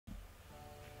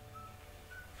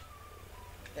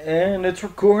And it's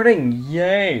recording!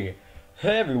 Yay!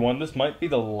 Hey everyone, this might be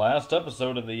the last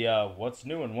episode of the What's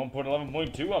New in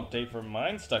 1.11.2 update for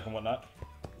Minestuck and whatnot.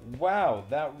 Wow,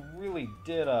 that really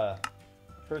did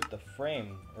hurt the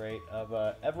frame rate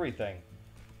of everything.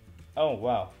 Oh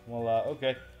wow, well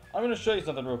okay. I'm gonna show you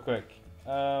something real quick.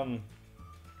 So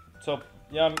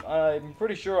yeah, I'm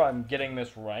pretty sure I'm getting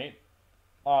this right.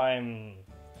 I'm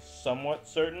somewhat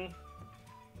certain.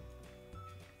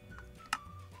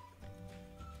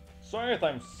 Sorry if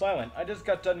I'm silent, I just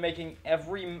got done making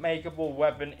every makeable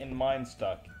weapon in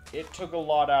Minestuck. It took a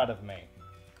lot out of me.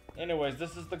 Anyways,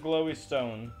 this is the glowy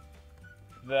stone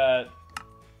that,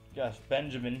 gosh,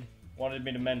 Benjamin wanted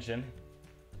me to mention.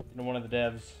 You know, one of the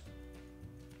devs.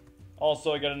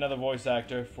 Also, I got another voice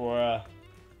actor for,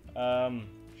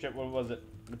 shit, what was it?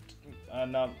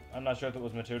 I'm not sure if it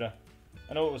was Matuna.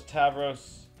 I know it was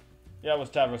Tavros. Yeah, it was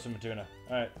Tavros and Matuna.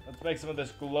 Alright, let's make some of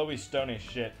this glowy stony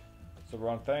shit. It's the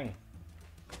wrong thing.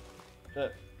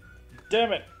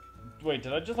 Damn it! Wait,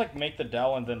 did I just like make the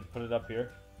dowel and then put it up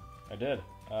here? I did.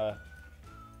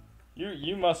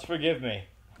 You must forgive me.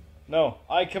 No,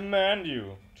 I command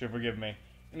you to forgive me.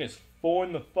 It is 4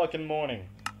 in the fucking morning.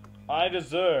 I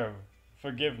deserve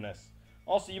forgiveness.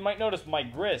 Also, you might notice my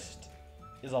grist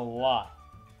is a lot.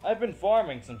 I've been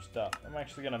farming some stuff. I'm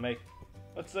actually gonna make,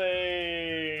 let's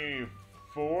say,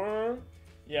 4?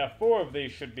 Yeah, 4 of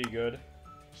these should be good.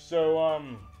 So,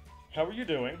 how are you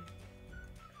doing?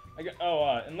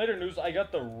 In later news, I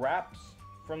got the wraps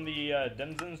from the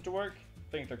denizens to work.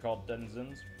 I think they're called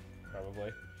denizens,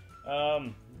 probably.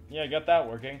 Yeah, I got that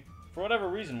working. For whatever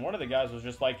reason, one of the guys was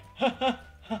just like, ha ha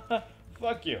ha ha,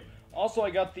 fuck you. Also,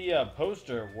 I got the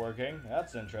poster working.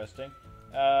 That's interesting.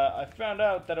 I found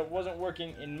out that it wasn't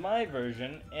working in my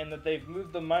version, and that they've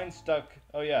moved the Minestuck.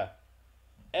 Oh yeah,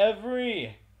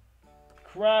 every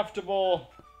craftable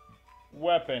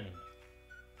weapon.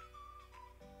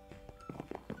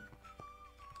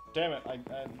 Damn it, I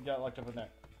got locked up in there.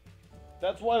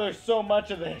 That's why there's so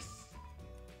much of this.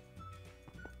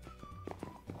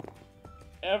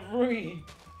 Every...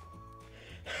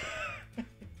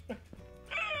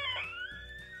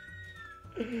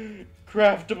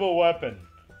 craftable weapon.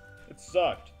 It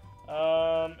sucked.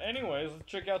 Anyways, let's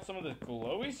check out some of this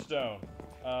glowy stone.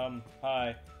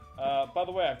 Hi. By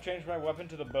the way, I've changed my weapon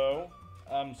to the bow.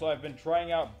 So I've been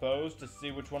trying out bows to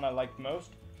see which one I liked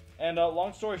most. And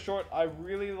long story short, I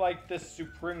really like this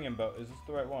Supremium bow. Is this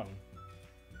the right one?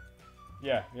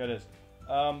 Yeah, it is.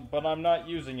 But I'm not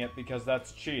using it because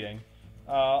that's cheating.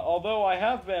 Although I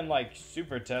have been, like,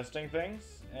 super testing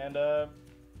things. And,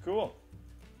 cool.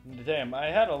 Damn,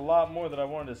 I had a lot more that I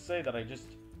wanted to say that I just...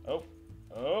 Oh.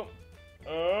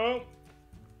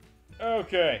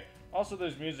 Okay. Also,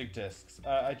 there's music discs.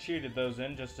 I cheated those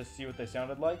in just to see what they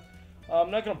sounded like.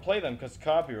 I'm not gonna play them because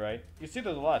copyright. You see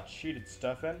there's a lot of cheated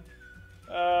stuff in.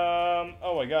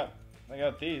 Oh, I got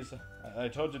these. I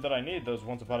told you that I need those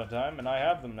once upon a time, and I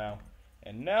have them now.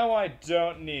 And now I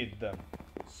don't need them.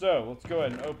 So, let's go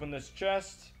ahead and open this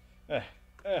chest.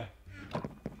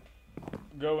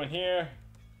 Go in here.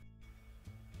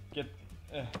 Get,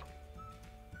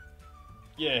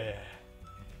 yeah.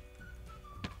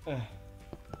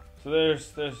 So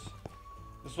this is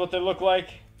what they look like.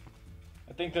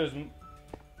 I think there's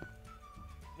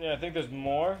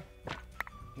more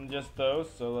than just those,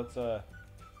 so let's do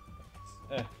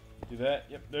that.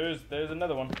 Yep, there's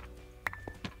another one.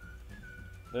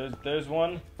 There's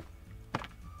one.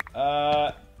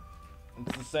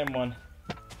 It's the same one.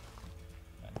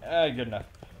 Good enough.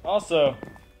 Also,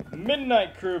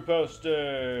 Midnight Crew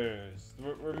posters.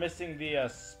 We're missing the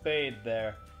spade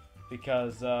there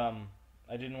because I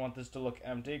didn't want this to look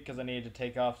empty because I needed to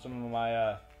take off some of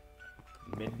my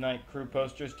Midnight Crew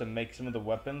posters to make some of the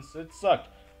weapons. It sucked.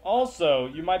 Also,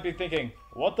 you might be thinking,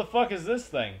 what the fuck is this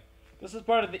thing? This is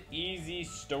part of the easy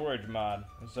storage mod.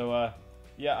 So,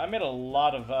 yeah, I made a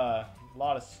lot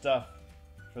of stuff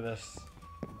for this.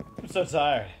 I'm so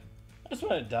tired. I just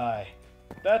want to die.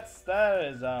 That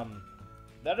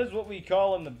is what we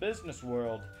call in the business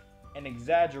world an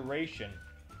exaggeration.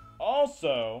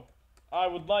 Also, I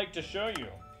would like to show you.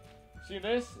 See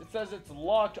this? It says it's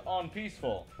locked on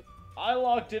peaceful. I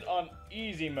locked it on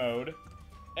easy mode,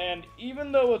 and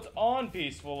even though it's on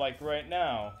peaceful, like right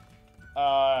now,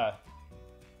 the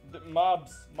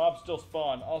mobs still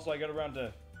spawn. Also, I got around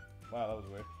to, wow, that was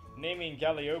weird, naming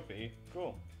Calliope.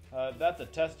 Cool. That's a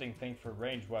testing thing for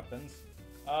ranged weapons.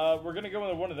 We're gonna go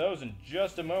into one of those in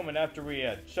just a moment after we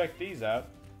check these out.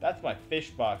 That's my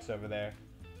fish box over there.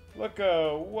 Look,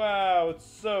 wow, it's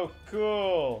so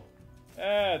cool.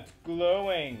 It's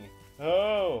glowing.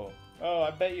 Oh,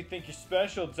 I bet you think you're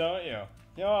special, don't you?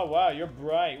 Oh, wow, you're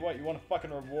bright. What, you want a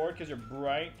fucking reward because you're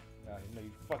bright? No,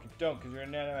 you fucking don't, because you're an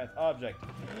inanimate object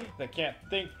that can't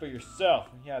think for yourself.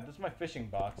 Yeah, this is my fishing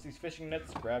box. These fishing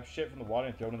nets grab shit from the water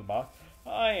and throw it in the box.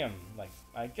 I am, like,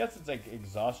 I guess it's like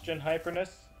exhaustion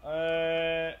hyperness.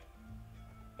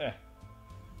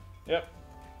 Yep.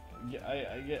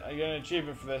 I get an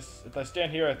achievement for this. If I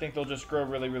stand here, I think they'll just grow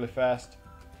really, really fast.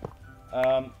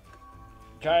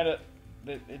 Kinda,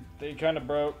 they kinda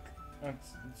broke.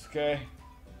 It's okay.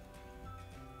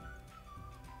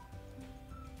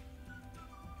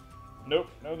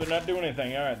 Nope, no, they're not doing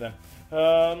anything. Alright then.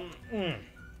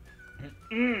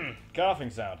 Coughing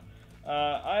sound.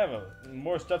 I have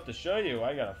more stuff to show you.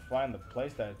 I gotta find the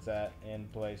place that it's at. In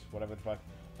place, whatever the fuck.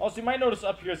 Also, you might notice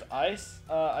up here is ice.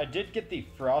 I did get the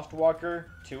Frostwalker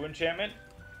 2 enchantment.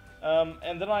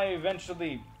 And then I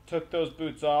eventually took those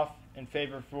boots off in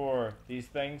favor for these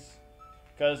things.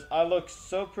 Because I look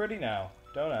so pretty now,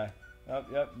 don't I? Oh,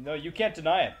 yep. No, you can't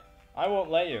deny it. I won't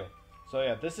let you. So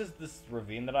yeah, this is this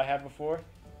ravine that I had before,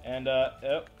 and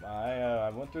yep, I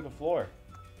went through the floor.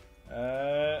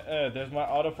 There's my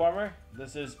auto farmer.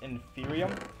 This is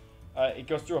Inferium. It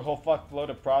goes through a whole fuckload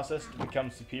of process to become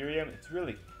Superium. It's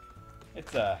really,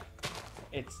 it's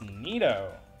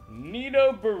neato,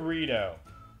 neato burrito.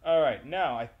 All right,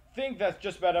 now I think that's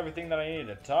just about everything that I needed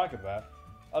to talk about,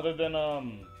 other than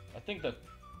I think the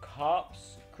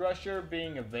Cops Crusher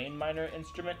being a vein miner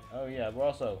instrument. Oh yeah,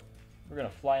 we're gonna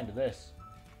fly into this.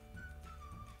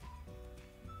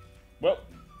 Well,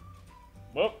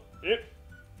 it.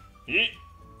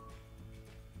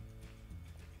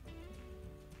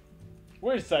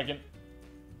 Wait a second.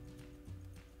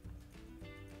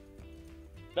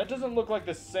 That doesn't look like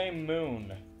the same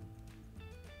moon.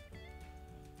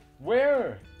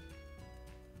 Where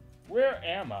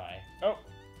am I? Oh.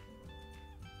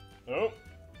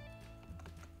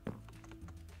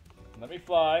 Let me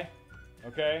fly.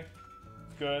 Okay.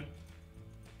 It's good.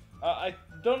 I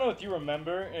don't know if you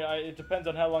remember. It depends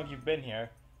on how long you've been here.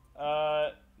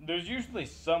 There's usually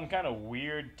some kind of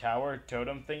weird tower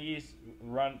totem thingies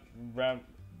run around.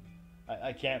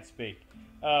 I can't speak.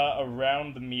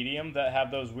 Around the medium that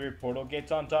have those weird portal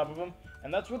gates on top of them.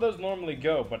 And that's where those normally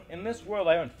go. But in this world,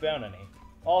 I haven't found any.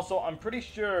 Also, I'm pretty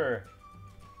sure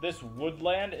this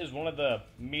woodland is one of the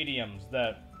mediums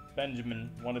that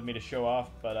Benjamin wanted me to show off.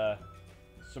 But,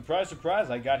 surprise, surprise,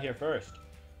 I got here first.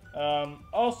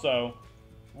 Also,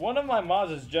 one of my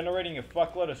mods is generating a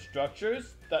fuckload of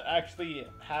structures that actually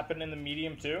happen in the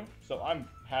medium too, so I'm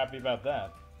happy about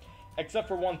that. Except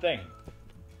for one thing.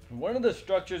 One of the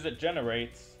structures it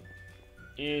generates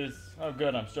is... Oh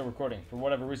good, I'm still recording. For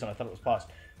whatever reason, I thought it was paused.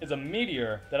 Is a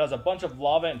meteor that has a bunch of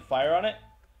lava and fire on it.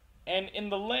 And in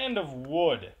the land of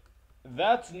wood,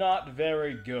 that's not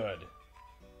very good.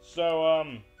 So,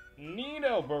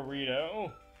 neato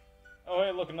burrito. Oh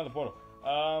hey, look, another portal.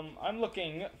 I'm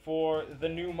looking for the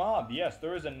new mob. Yes,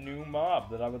 there is a new mob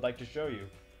that I would like to show you.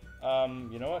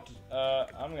 You know what?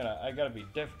 I gotta be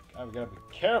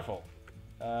careful.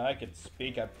 I can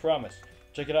speak, I promise.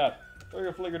 Check it out.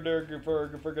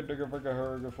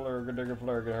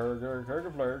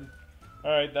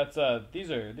 Alright, that's,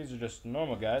 these are just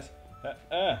normal guys.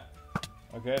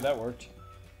 Okay, that worked.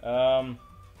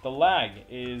 The lag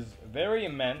is very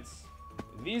immense.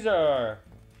 Those are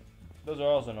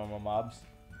also normal mobs.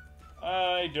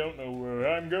 I don't know where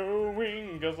I'm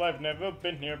going, because I've never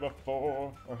been here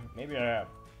before. Or maybe I have.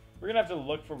 We're gonna have to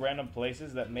look for random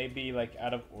places that may be, like,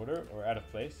 out of order or out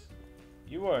of place.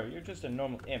 You're just a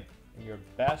normal imp, and you're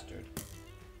a bastard.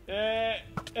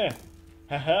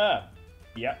 Haha.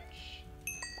 Biatch.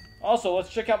 Also, let's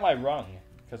check out my rung,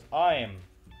 because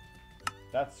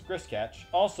that's Griskatch.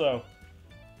 Also,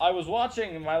 I was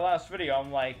watching my last video,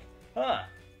 I'm like,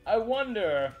 I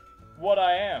wonder what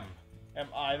I am. Am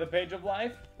I the page of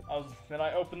life? Then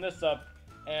I opened this up,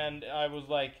 and I was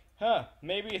like,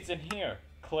 maybe it's in here.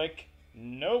 Click.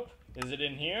 Nope. Is it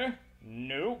in here?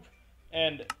 Nope.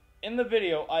 And in the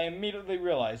video, I immediately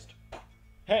realized,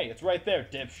 hey, it's right there,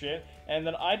 dipshit. And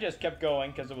then I just kept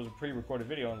going, because it was a pre-recorded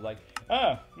video, and was like,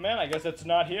 man, I guess it's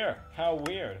not here. How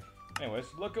weird.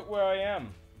 Anyways, look at where I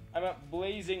am. I'm at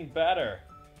Blazing Batter.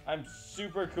 I'm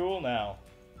super cool now.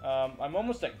 I'm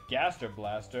almost at Gaster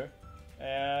Blaster.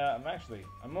 I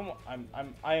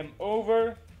am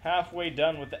over halfway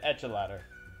done with the Echelader.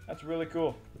 That's really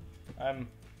cool. I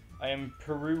am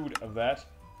prude of that.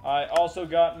 I also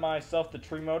got myself the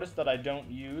tree modus that I don't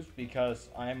use because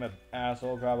I'm an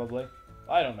asshole probably.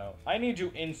 I don't know. I need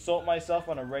to insult myself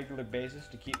on a regular basis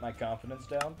to keep my confidence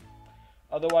down.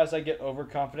 Otherwise I get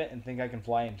overconfident and think I can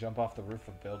fly and jump off the roof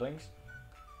of buildings.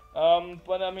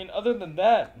 But I mean, other than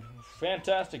that,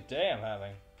 fantastic day I'm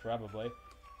having. Probably.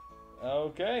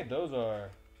 Okay, those are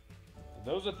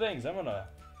things I'm gonna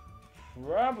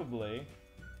probably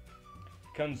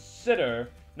consider.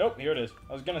 Nope, here it is.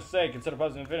 I was gonna say consider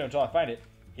pausing the video until I find it.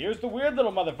 Here's the weird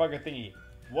little motherfucker thingy.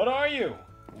 What are you?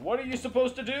 What are you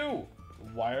supposed to do?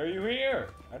 Why are you here?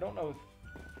 I don't know.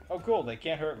 Oh, cool. They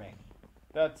can't hurt me.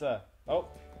 That's, oh.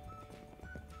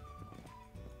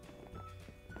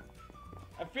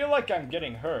 I feel like I'm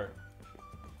getting hurt.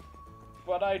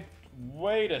 But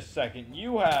wait a second.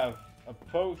 You have a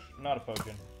not a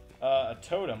potion. A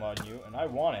totem on you, and I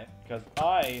want it, because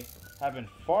I have been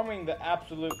farming the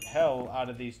absolute hell out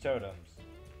of these totems.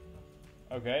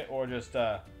 Okay, or just,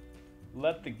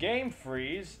 let the game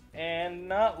freeze and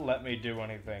not let me do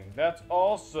anything. That's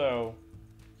also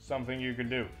something you can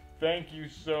do. Thank you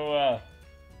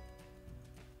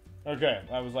okay,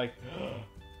 I was like,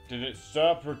 did it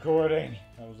stop recording?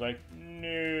 I was like,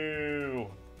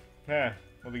 no. Well,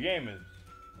 the game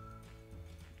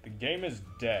is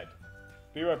dead.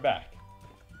 Be right back.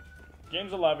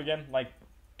 Game's alive again, like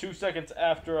 2 seconds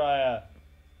after I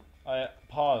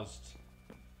paused.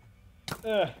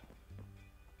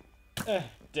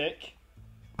 Dick.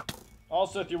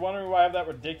 Also, if you're wondering why I have that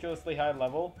ridiculously high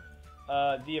level,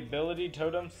 the ability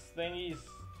totems thingies,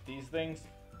 these things,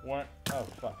 weren't, oh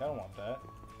fuck, I don't want that,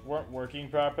 weren't working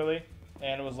properly,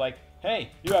 and it was like,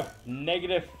 hey, you have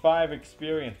 -5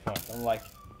 experience points. I'm like,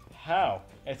 how?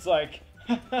 It's like,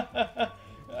 I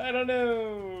don't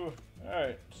know.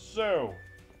 Alright, so,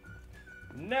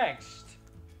 next,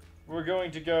 we're gonna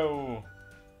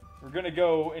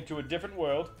go into a different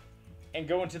world, and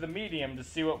go into the medium to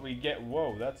see what we get.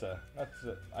 Whoa, that's a,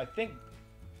 I think,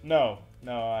 no,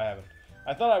 I haven't.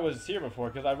 I thought I was here before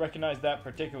because I recognized that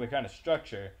particular kind of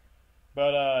structure,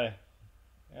 but I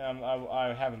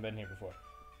haven't been here before.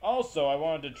 Also, I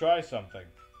wanted to try something.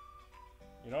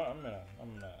 You know what? I'm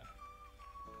gonna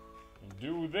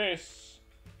do this.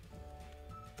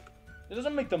 It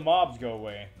doesn't make the mobs go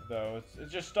away though. It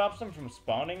just stops them from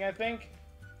spawning. I think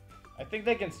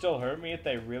they can still hurt me if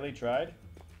they really tried.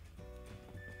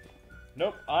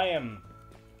 Nope, I am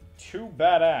too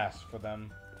badass for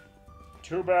them.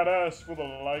 Too badass for the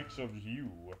likes of you.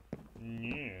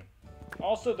 Yeah.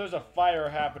 Also, there's a fire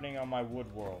happening on my wood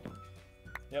world.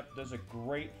 Yep, there's a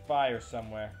great fire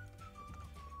somewhere.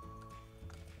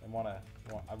 I wanna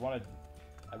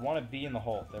be in the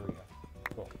hole. There we go.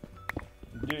 Cool.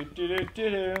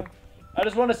 I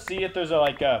just want to see if there's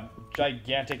a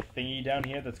gigantic thingy down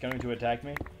here that's going to attack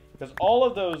me. Because all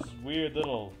of those weird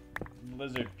little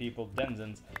lizard people,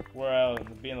 denizens, were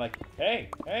being like, hey,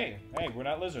 we're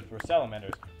not lizards, we're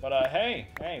salamanders. But, hey,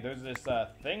 there's this,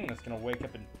 thing that's gonna wake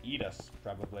up and eat us,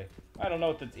 probably. I don't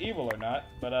know if it's evil or not,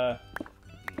 but,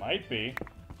 might be.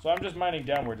 So I'm just mining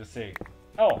downward to see.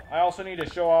 Oh, I also need to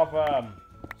show off,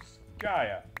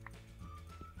 Skya.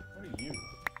 What are you?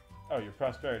 Oh, your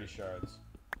prosperity shards.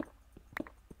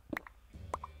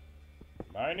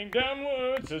 Mining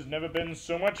downwards has never been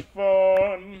so much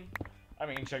fun. I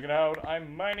mean, check it out.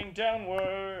 I'm mining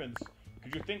downwards.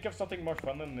 Could you think of something more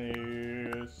fun than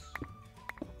this?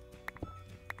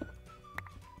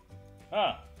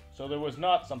 So there was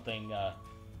not something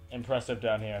impressive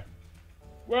down here.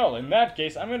 Well, in that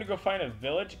case, I'm going to go find a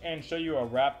village and show you a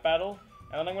rap battle.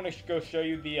 And then I'm going to go show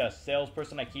you the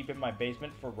salesperson I keep in my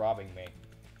basement for robbing me.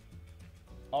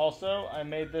 Also, I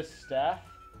made this staff.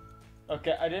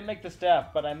 Okay, I didn't make the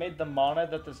staff, but I made the mana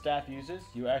that the staff uses.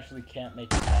 You actually can't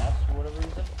make staffs for whatever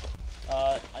reason.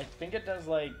 I think it does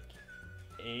like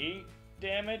 8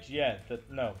 damage. Yeah,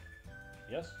 no.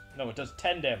 Yes? No, it does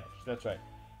 10 damage. That's right.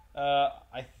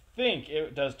 I think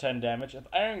it does 10 damage. If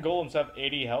Iron Golems have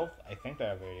 80 health, I think they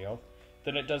have 80 health,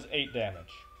 then it does 8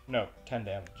 damage. No, 10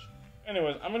 damage.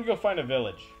 Anyways, I'm gonna go find a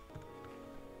village.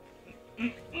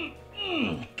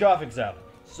 Coughing sound.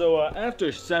 So,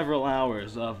 after several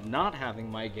hours of not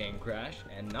having my game crash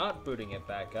and not booting it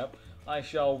back up, I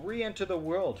shall re-enter the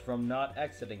world from not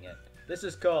exiting it. This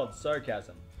is called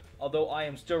sarcasm. Although I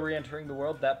am still re-entering the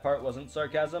world, that part wasn't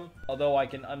sarcasm. Although I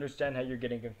can understand how you're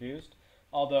getting confused.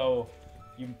 Although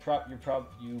you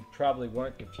probably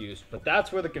weren't confused, but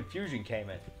that's where the confusion came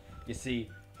in. You see,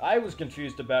 I was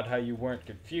confused about how you weren't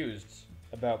confused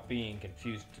about being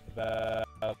confused about...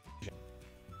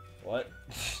 What?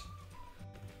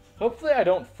 Hopefully I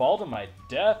don't fall to my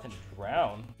death and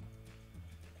drown.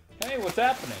 Hey, what's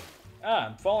happening?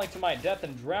 I'm falling to my death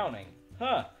and drowning.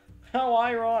 Huh, how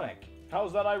ironic.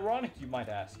 How's that ironic, you might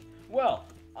ask? Well,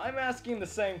 I'm asking the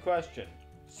same question.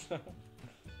 So,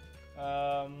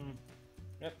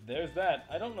 yep, there's that.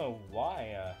 I don't know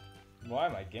why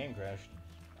my game crashed.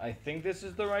 I think this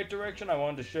is the right direction. I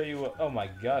wanted to show you, oh my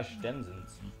gosh,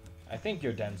 denizens. I think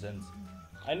you're denizens.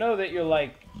 I know that you're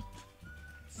like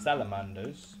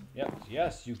salamanders. Yep,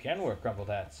 yes, you can wear crumpled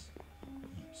hats.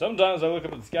 Sometimes I look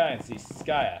up at the sky and see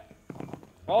Skya.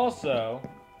 Also,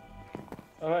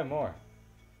 oh, hey, more.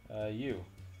 You.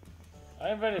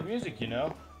 I invented music, you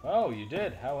know. Oh, you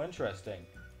did? How interesting.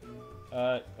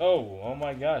 Oh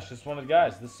my gosh, this is one of the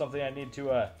guys. This is something I need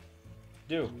to,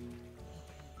 do.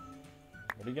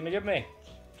 What are you gonna give me?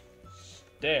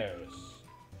 Stairs.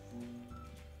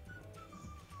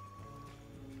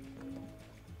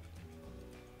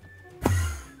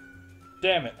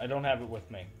 Damn it, I don't have it with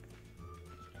me.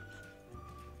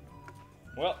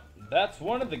 Well, that's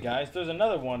one of the guys. There's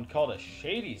another one called a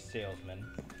shady salesman.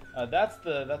 That's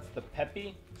the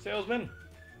peppy salesman.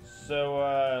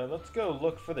 So, let's go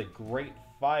look for the Great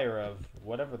Fire of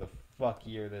whatever the fuck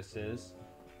year this is.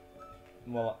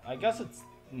 Well, I guess it's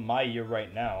my year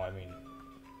right now. I mean,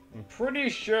 I'm pretty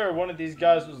sure one of these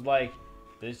guys was like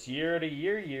this year to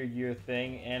year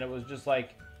thing, and it was just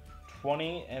like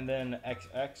 20 and then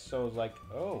XX, so it was like,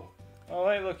 oh,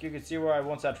 hey, look, you can see where I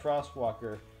once had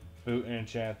Frostwalker boot and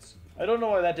enchants. I don't know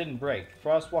why that didn't break.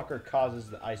 Frostwalker causes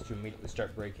the ice to immediately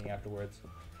start breaking afterwards.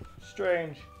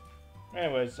 Strange.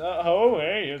 Anyways, oh,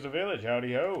 hey, here's a village.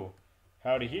 Howdy ho.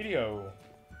 Howdy heedy ho.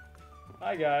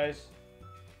 Hi, guys.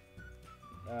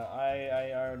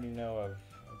 I already know of.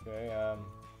 Okay,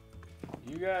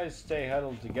 you guys stay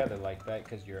huddled together like that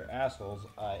because you're assholes.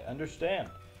 I understand.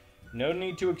 No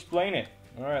need to explain it.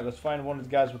 Alright, let's find one of the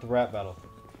guys with the rap battle.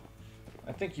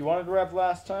 I think you wanted to rap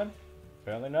last time?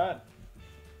 Apparently not.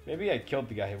 Maybe I killed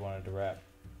the guy who wanted to rap.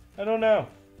 I don't know.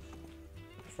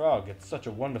 Frog, it's such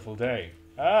a wonderful day.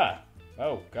 Ah!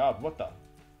 Oh, God, what the?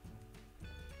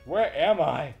 Where am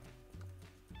I?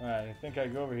 Alright, I think I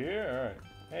go over here. Alright.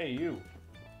 Hey, you.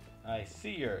 I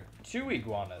see you're 2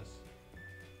 iguanas.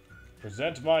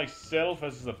 Present myself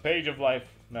as the page of life.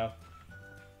 No.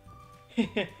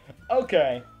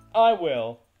 Okay, I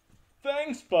will.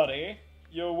 Thanks, buddy.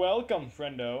 You're welcome,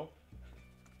 friendo.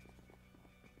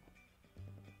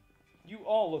 You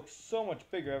all look so much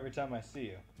bigger every time I see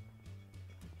you.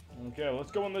 Okay,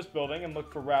 let's go in this building and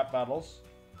look for rap battles.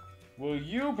 Will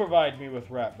you provide me with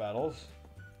rap battles?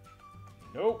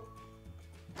 Nope.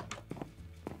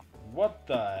 What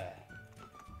the...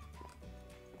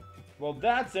 Well,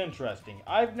 that's interesting.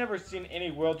 I've never seen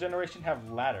any world generation have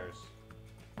ladders.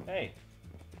 Hey.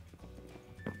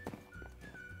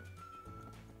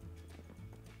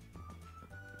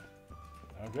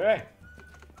 Okay.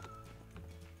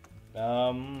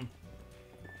 Damn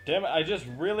it, I just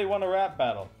really want a rap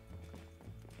battle.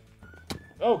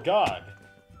 Oh, God.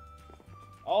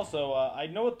 Also, I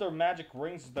know what their magic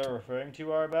rings they're referring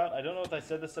to are about. I don't know if I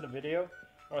said this in a video,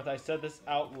 or if I said this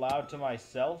out loud to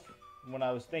myself when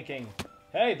I was thinking,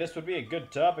 hey, this would be a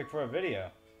good topic for a video.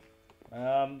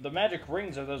 The magic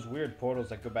rings are those weird portals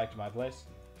that go back to my place.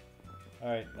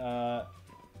 Alright, I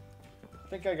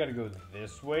think I gotta go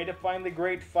this way to find the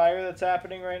great fire that's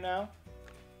happening right now.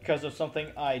 Because of something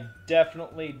I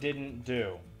definitely didn't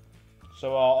do.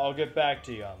 So I'll get back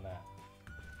to you on that.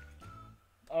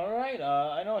 Alright,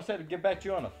 I know I said to get back to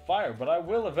you on the fire, but I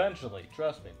will eventually.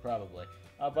 Trust me, probably.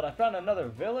 But I found another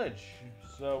village.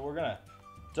 So we're gonna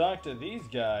talk to these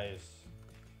guys.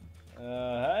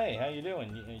 Hey, how you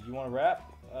doing? You wanna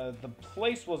rap? The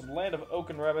place was Land of Oak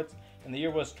and Rabbits, and the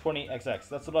year was 20XX.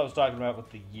 That's what I was talking about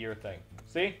with the year thing.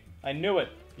 See? I knew it.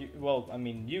 Well, I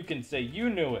mean, you can say you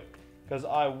knew it. Because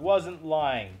I wasn't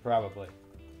lying, probably.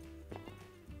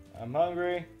 I'm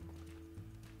hungry.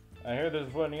 I heard there's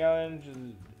a floating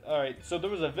island. Alright, so there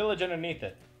was a village underneath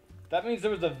it. That means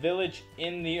there was a village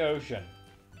in the ocean.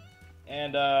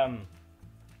 And, I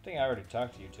think I already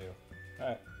talked to you two.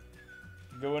 Alright.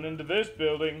 Going into this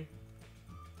building.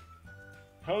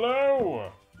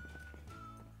 Hello!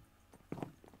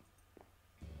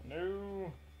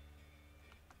 No.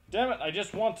 Damn it, I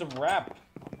just want to rap.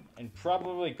 And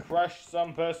probably crush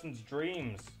some person's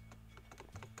dreams.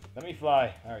 Let me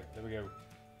fly. Alright, there we go.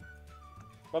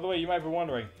 By the way, you might be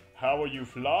wondering, how are you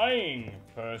flying,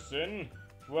 person?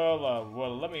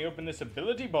 Well, let me open this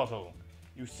ability bottle.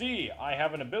 You see, I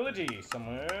have an ability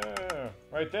somewhere.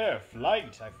 Right there,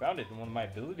 flight. I found it in one of my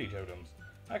ability totems.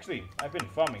 Actually, I've been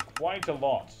farming quite a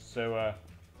lot, so, I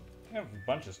have a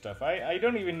bunch of stuff. I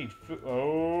don't even need food.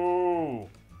 Oh!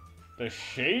 The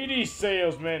shady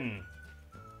salesman!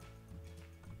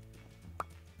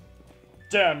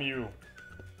 Damn you!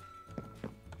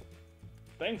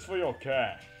 Thanks for your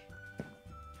cash.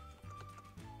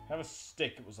 Have a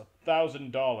stick. It was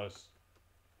 $1,000.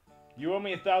 You owe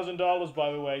me $1,000,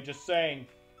 by the way. Just saying.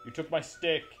 You took my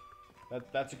stick.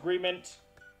 That's agreement.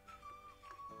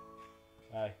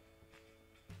 Hi.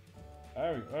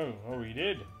 Oh, you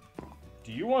did?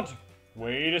 Do you want...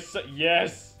 Wait a sec...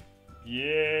 Yes!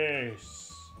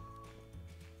 Yes!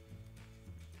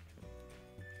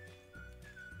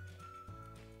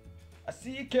 I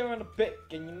see you carrying a pick,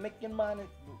 and you're making mine...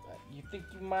 You think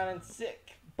you're mining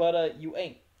sick, but, you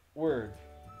ain't. Word.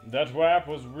 That rap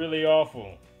was really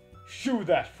awful. Shoo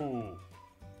that fool!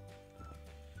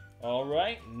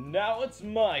 Alright, now it's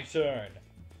my turn.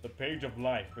 The page of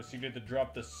life proceeded to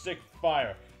drop the sick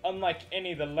fire, unlike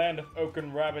any the land of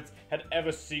oaken rabbits had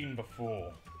ever seen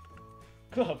before.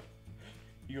 Club,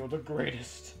 you're the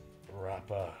greatest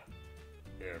rapper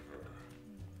ever.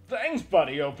 Thanks,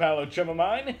 buddy, oh palo chum of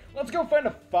mine. Let's go find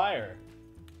a fire.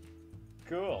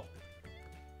 Cool.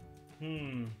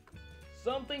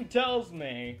 Something tells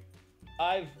me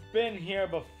I've been here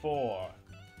before.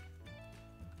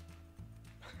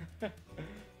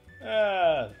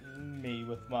 Me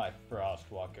with my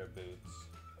Frostwalker boots.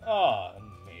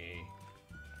 Me.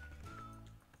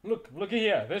 Look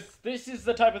here. This is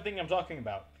the type of thing I'm talking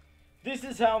about. This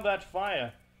is how that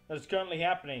fire that's currently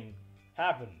happened.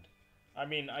 I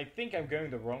mean, I think I'm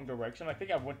going the wrong direction. I think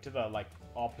I went to the, like,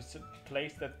 opposite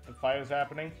place that the fire's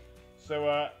happening.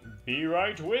 So, be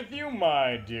right with you,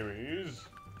 my dearies.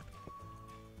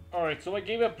 Alright, so I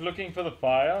gave up looking for the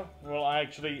fire. Well, I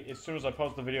actually, as soon as I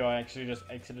paused the video, I actually just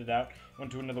exited out,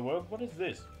 went to another world. What is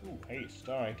this? Ooh, haste,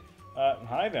 alright.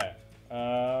 Hi there.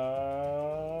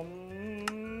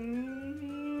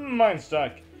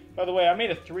 Minestuck. By the way, I made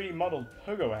a 3D modeled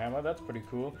pogo hammer. That's pretty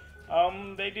cool.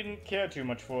 They didn't care too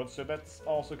much for it, so that's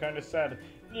also kind of sad.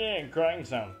 Yeah, crying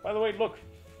sound. By the way, look.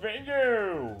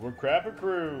 Fingo! We're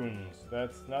crapacroons.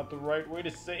 That's not the right way to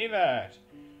say that.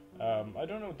 I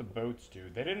don't know what the boats do.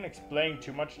 They didn't explain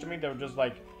too much to me. They were just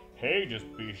like, hey, just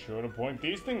be sure to point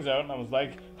these things out. And I was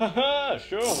like, haha,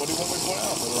 sure, what do you want me to point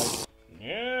out? They're like,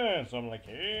 yeah. So I'm like,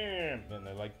 here. And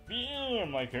they're like, yeah.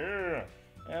 I'm like, here.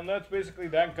 And that's basically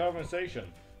that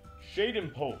conversation. Shade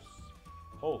and pulse.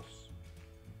 Pulse.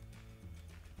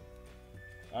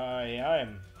 I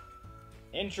am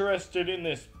interested in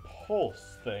this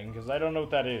pulse thing, because I don't know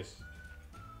what that is.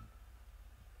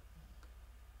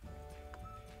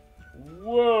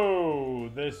 Whoa,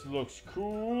 this looks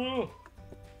cool.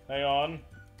 Hang on.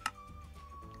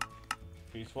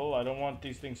 Peaceful, I don't want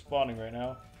these things spawning right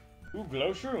now. Ooh,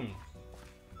 glow shrooms.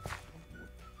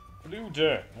 Blue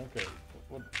dirt, okay.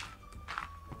 What?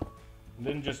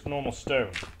 Then just normal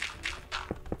stone.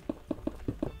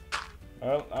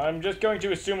 Well, I'm just going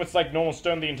to assume it's like normal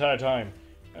stone the entire time.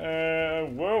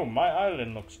 Whoa, my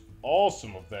island looks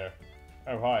awesome up there.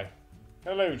 Oh, hi.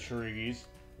 Hello, trees.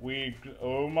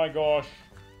 Oh my gosh.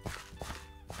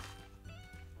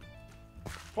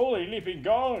 Holy leaping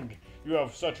gong! You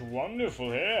have such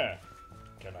wonderful hair.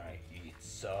 Can I eat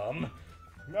some?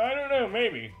 I don't know,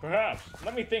 maybe, perhaps.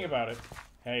 Let me think about it.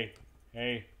 Hey.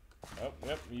 Oh,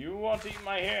 yep, you want to eat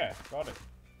my hair. Got it.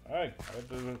 Alright.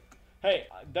 Hey,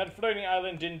 that floating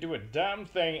island didn't do a damn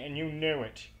thing, and you knew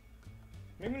it.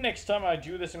 Maybe next time I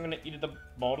do this, I'm gonna eat the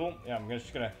bottle. Yeah, I'm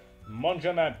just gonna munch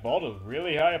on that bottle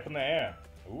really high up in the air.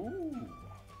 Ooh.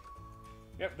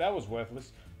 Yep, that was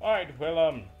worthless. Alright,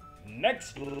 well,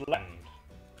 next land.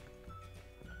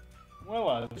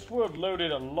 Well, this world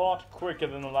loaded a lot quicker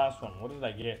than the last one. What did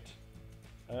I get?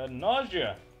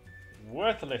 Nausea.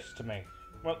 Worthless to me.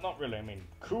 Well, not really, I mean,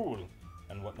 cool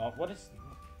and whatnot. What is...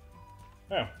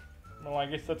 Oh, well, I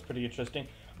guess that's pretty interesting.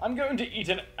 I'm going to eat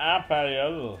an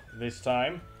apple this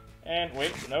time. And,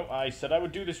 wait, no, I said I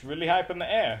would do this really high up in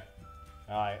the air.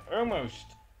 I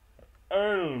almost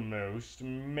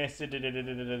messed it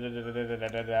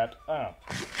up.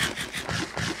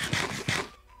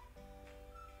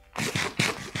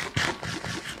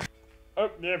 Oh,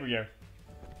 there we go.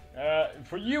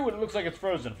 For you, it looks like it's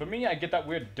frozen. For me, I get that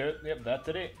weird dirt. Yep, that's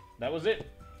it. That was it.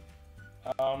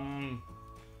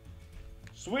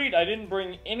 Sweet, I didn't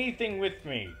bring anything with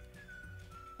me.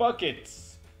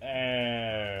 Buckets.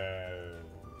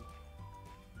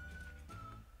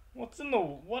 What's in the...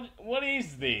 What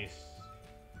is this?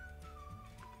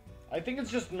 I think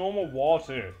it's just normal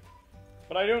water.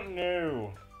 But I don't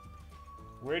know.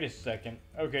 Wait a second.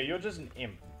 Okay, you're just an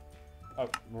imp. Oh,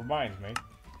 reminds me.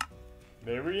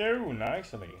 There we go.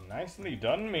 Nicely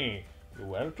done, me. You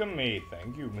welcome me.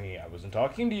 Thank you, me. I wasn't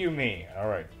talking to you, me.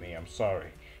 Alright, me, I'm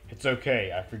sorry. It's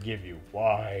okay. I forgive you.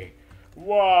 Why?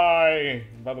 Why?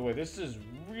 By the way, this is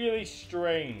really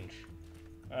strange.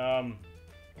 I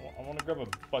want to grab a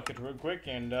bucket real quick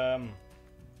and,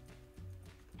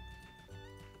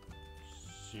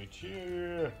 sit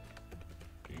here.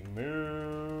 Being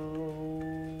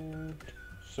moved.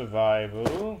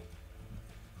 Survival.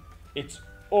 It's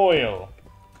oil.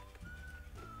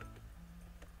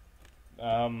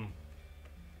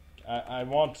 I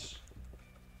want...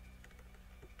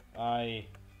 I...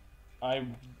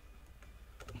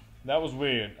 That was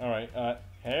weird. Alright,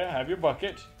 here, have your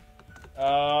bucket.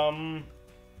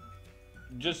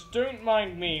 Just don't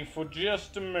mind me for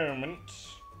just a moment.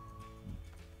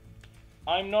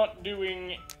 I'm not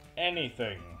doing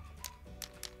anything.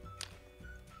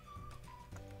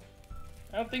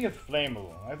 I don't think it's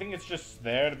flammable. I think it's just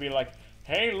there to be like,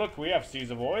 hey, look, we have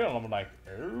seeds of oil. I'm like,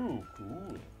 oh,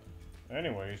 cool.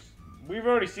 Anyways, we've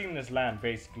already seen this land,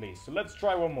 basically. So let's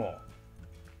try one more.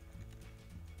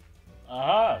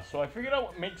 Aha, so I figured out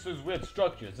what makes those weird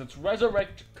structures. It's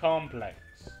Resurrect Complex.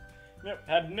 Yep,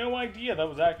 had no idea that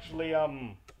was actually,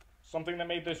 something that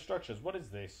made those structures. What is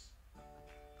this?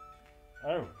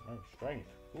 Oh, strength.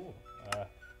 Cool.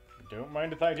 Don't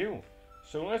mind if I do.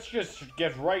 So let's just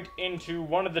get right into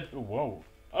one of the... Whoa.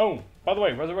 Oh, by the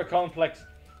way, Resurrect Complex,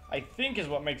 I think is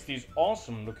what makes these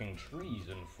awesome looking trees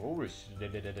and forest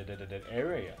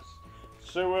areas.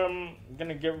 So, I'm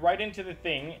gonna get right into the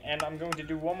thing, and I'm going to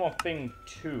do one more thing,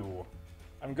 too.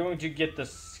 I'm going to get the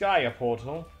Skya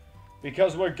portal,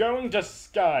 because we're going to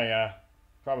Skya.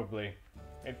 Probably.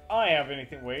 If I have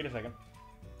anything... Wait a second.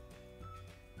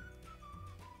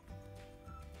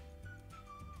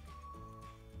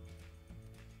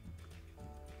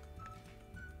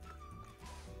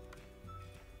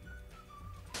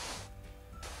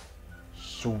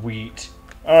 Sweet.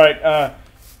 Alright,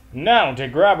 now to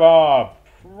grab our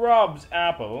Prob's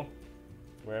apple.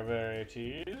 Wherever it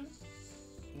is.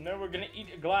 No, we're gonna eat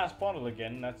a glass bottle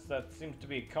again. That seems to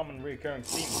be a common recurring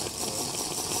theme in this world.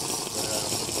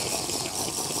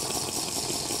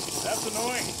 That's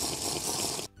annoying.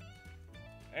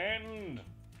 And...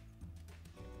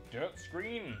 dirt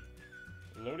screen.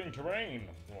 Loading terrain.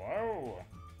 Wow.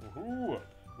 Woohoo.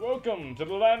 Welcome to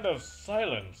the land of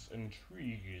silence and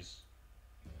trees.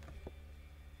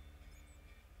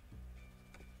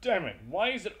 Damn it, why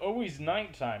is it always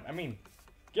nighttime? I mean,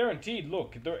 guaranteed,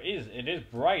 look, it is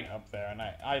bright up there, and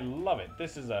I love it.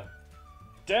 This is a...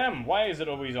 Damn, why is it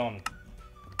always on?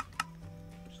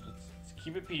 Let's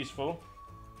keep it peaceful.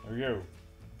 There we go.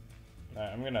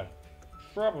 I'm gonna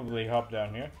probably hop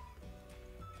down here.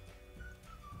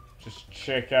 Just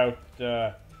check out,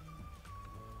 I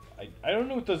don't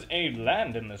know if there's any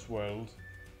land in this world.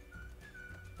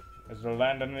 Is there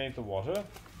land underneath the water?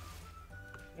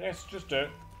 Yes, just dirt.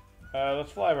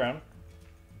 Let's fly around.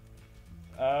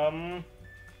 No,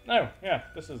 yeah,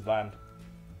 this is land.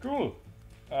 Cool.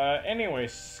 Anyway,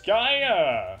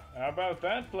 Skya! How about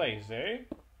that place, eh?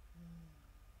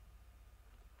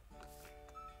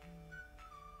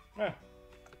 Yeah.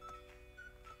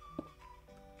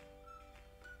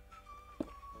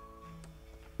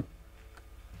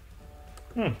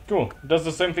 Cool. Does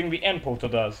the same thing the end portal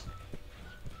does.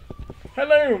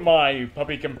 Hello, my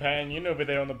puppy companion over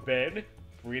there on the bed.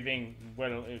 Breathing,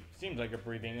 well, it seems like you're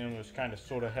breathing almost kind of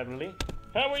sort of heavily.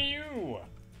 How are you?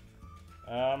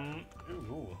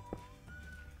 Ooh.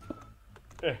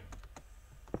 There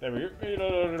we go.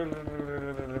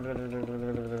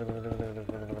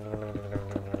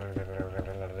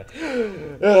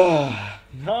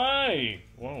 Hi!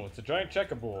 Whoa, it's a giant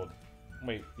checkerboard.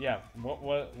 Wait, yeah, what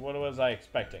was I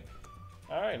expecting?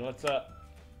 Alright, let's,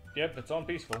 yep, it's on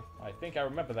peaceful. I think I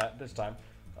remember that this time.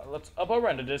 Let's up our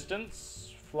render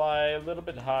distance, fly a little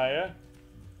bit higher,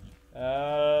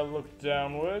 look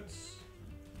downwards,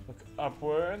 look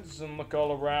upwards, and look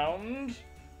all around,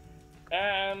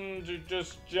 and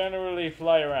just generally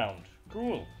fly around.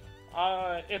 Cool.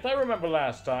 If I remember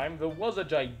last time, there was a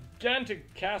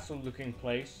gigantic castle-looking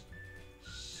place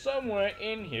somewhere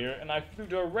in here, and I flew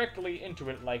directly into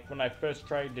it like when I first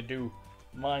tried to do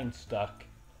Minestuck.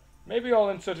 Maybe I'll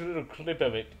insert a little clip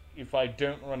of it if I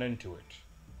don't run into it.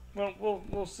 Well,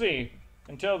 we'll see.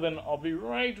 Until then, I'll be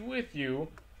right with you.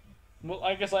 Well,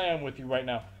 I guess I am with you right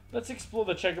now. Let's explore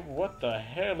the checkup. What the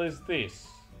hell is this?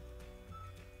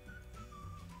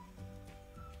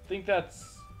 I think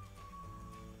that's...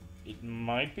 It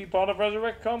might be part of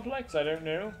Resurrect Complex, I don't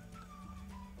know.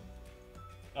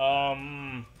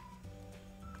 I've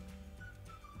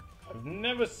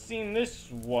never seen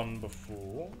this one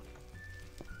before.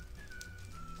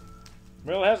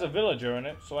 Well, it has a villager in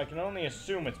it, so I can only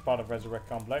assume it's part of Resurrect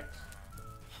Complex.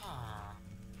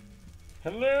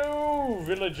 Hello,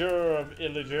 villager of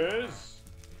illagers.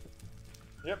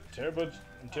 Yep, terrible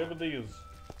deals.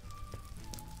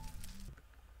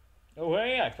 Oh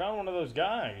hey, I found one of those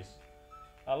guys.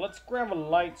 Let's grab a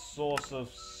light source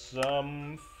of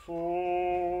some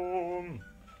form.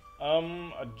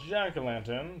 A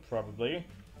jack-o'-lantern, probably.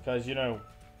 Because, you know,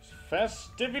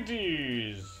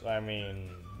 festivities! I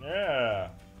mean, yeah.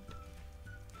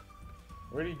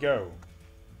 Where'd he go?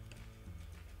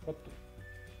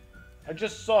 I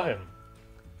just saw him.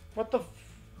 What the f...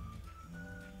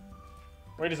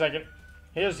 Wait a second.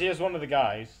 Here's one of the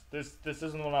guys. This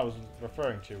isn't the one I was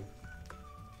referring to.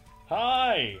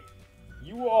 Hi!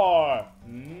 You are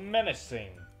menacing.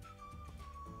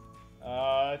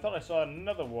 I thought I saw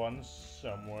another one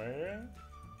somewhere.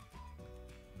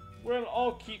 Well,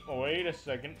 I'll keep... Wait a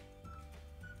second.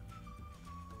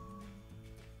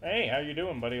 Hey, how you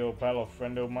doing, buddy, old pal, old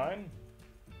friend of mine?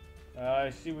 I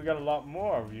see we got a lot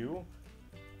more of you.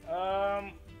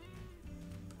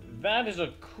 That is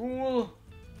a cool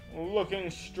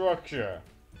looking structure.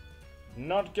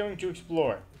 Not going to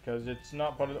explore it, because it's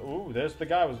not part of the... Ooh, there's the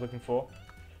guy I was looking for.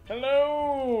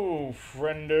 Hello,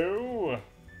 friendo.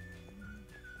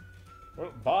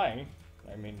 Well, bye.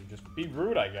 I mean, just be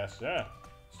rude, I guess, yeah.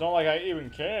 It's not like I even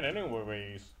can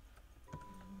anyways.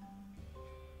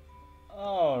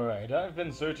 Alright, I've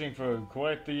been searching for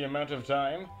quite the amount of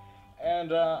time,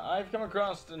 and I've come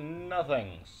across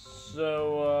nothing.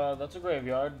 So that's a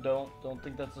graveyard. Don't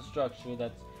think that's a structure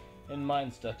that's in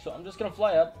Minestuck. So I'm just gonna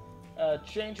fly up,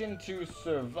 change into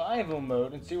survival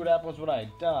mode, and see what happens when I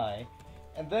die,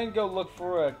 and then go look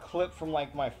for a clip from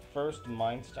like my first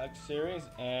Minestuck series,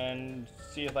 and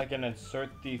see if I can insert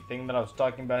the thing that I was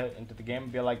talking about into the game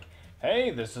and be like,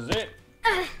 hey, this is it.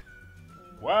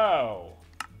 Wow.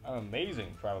 I'm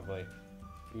amazing, probably.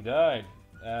 You died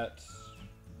at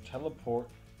teleport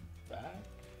back?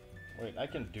 Wait, I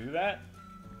can do that?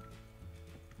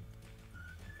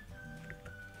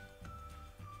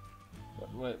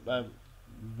 What, bleh,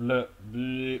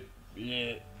 bleh,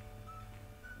 bleh.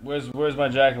 Where's my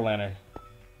jack-o'-lantern?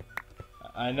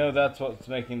 I know that's what's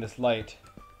making this light.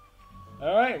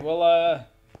 Alright, well,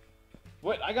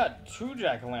 wait, I got 2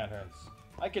 jack-o'-lanterns.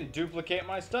 I can duplicate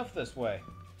my stuff this way.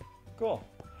 Cool.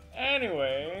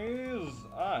 Anyways,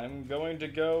 I'm going to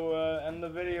go end the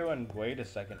video and wait a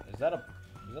second. Is that a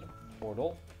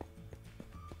portal?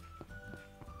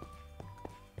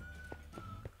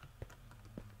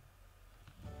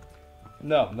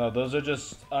 No, those are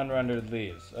just unrendered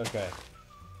leaves. Okay.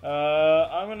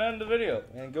 I'm gonna end the video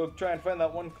and go try and find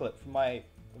that one clip from my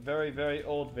very, very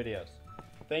old videos.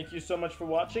 Thank you so much for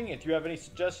watching. If you have any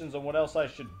suggestions on what else I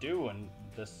should do in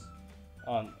this,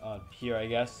 on here, I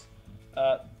guess.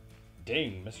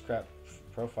 Dang, miscrap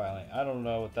profiling. I don't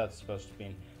know what that's supposed to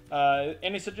mean.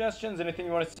 Any suggestions, anything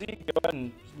you want to see, go ahead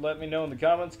and let me know in the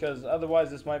comments, because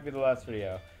otherwise this might be the last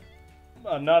video.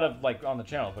 Not of, like, on the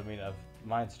channel, but I mean of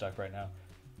Minestuck right now.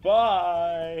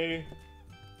 Bye!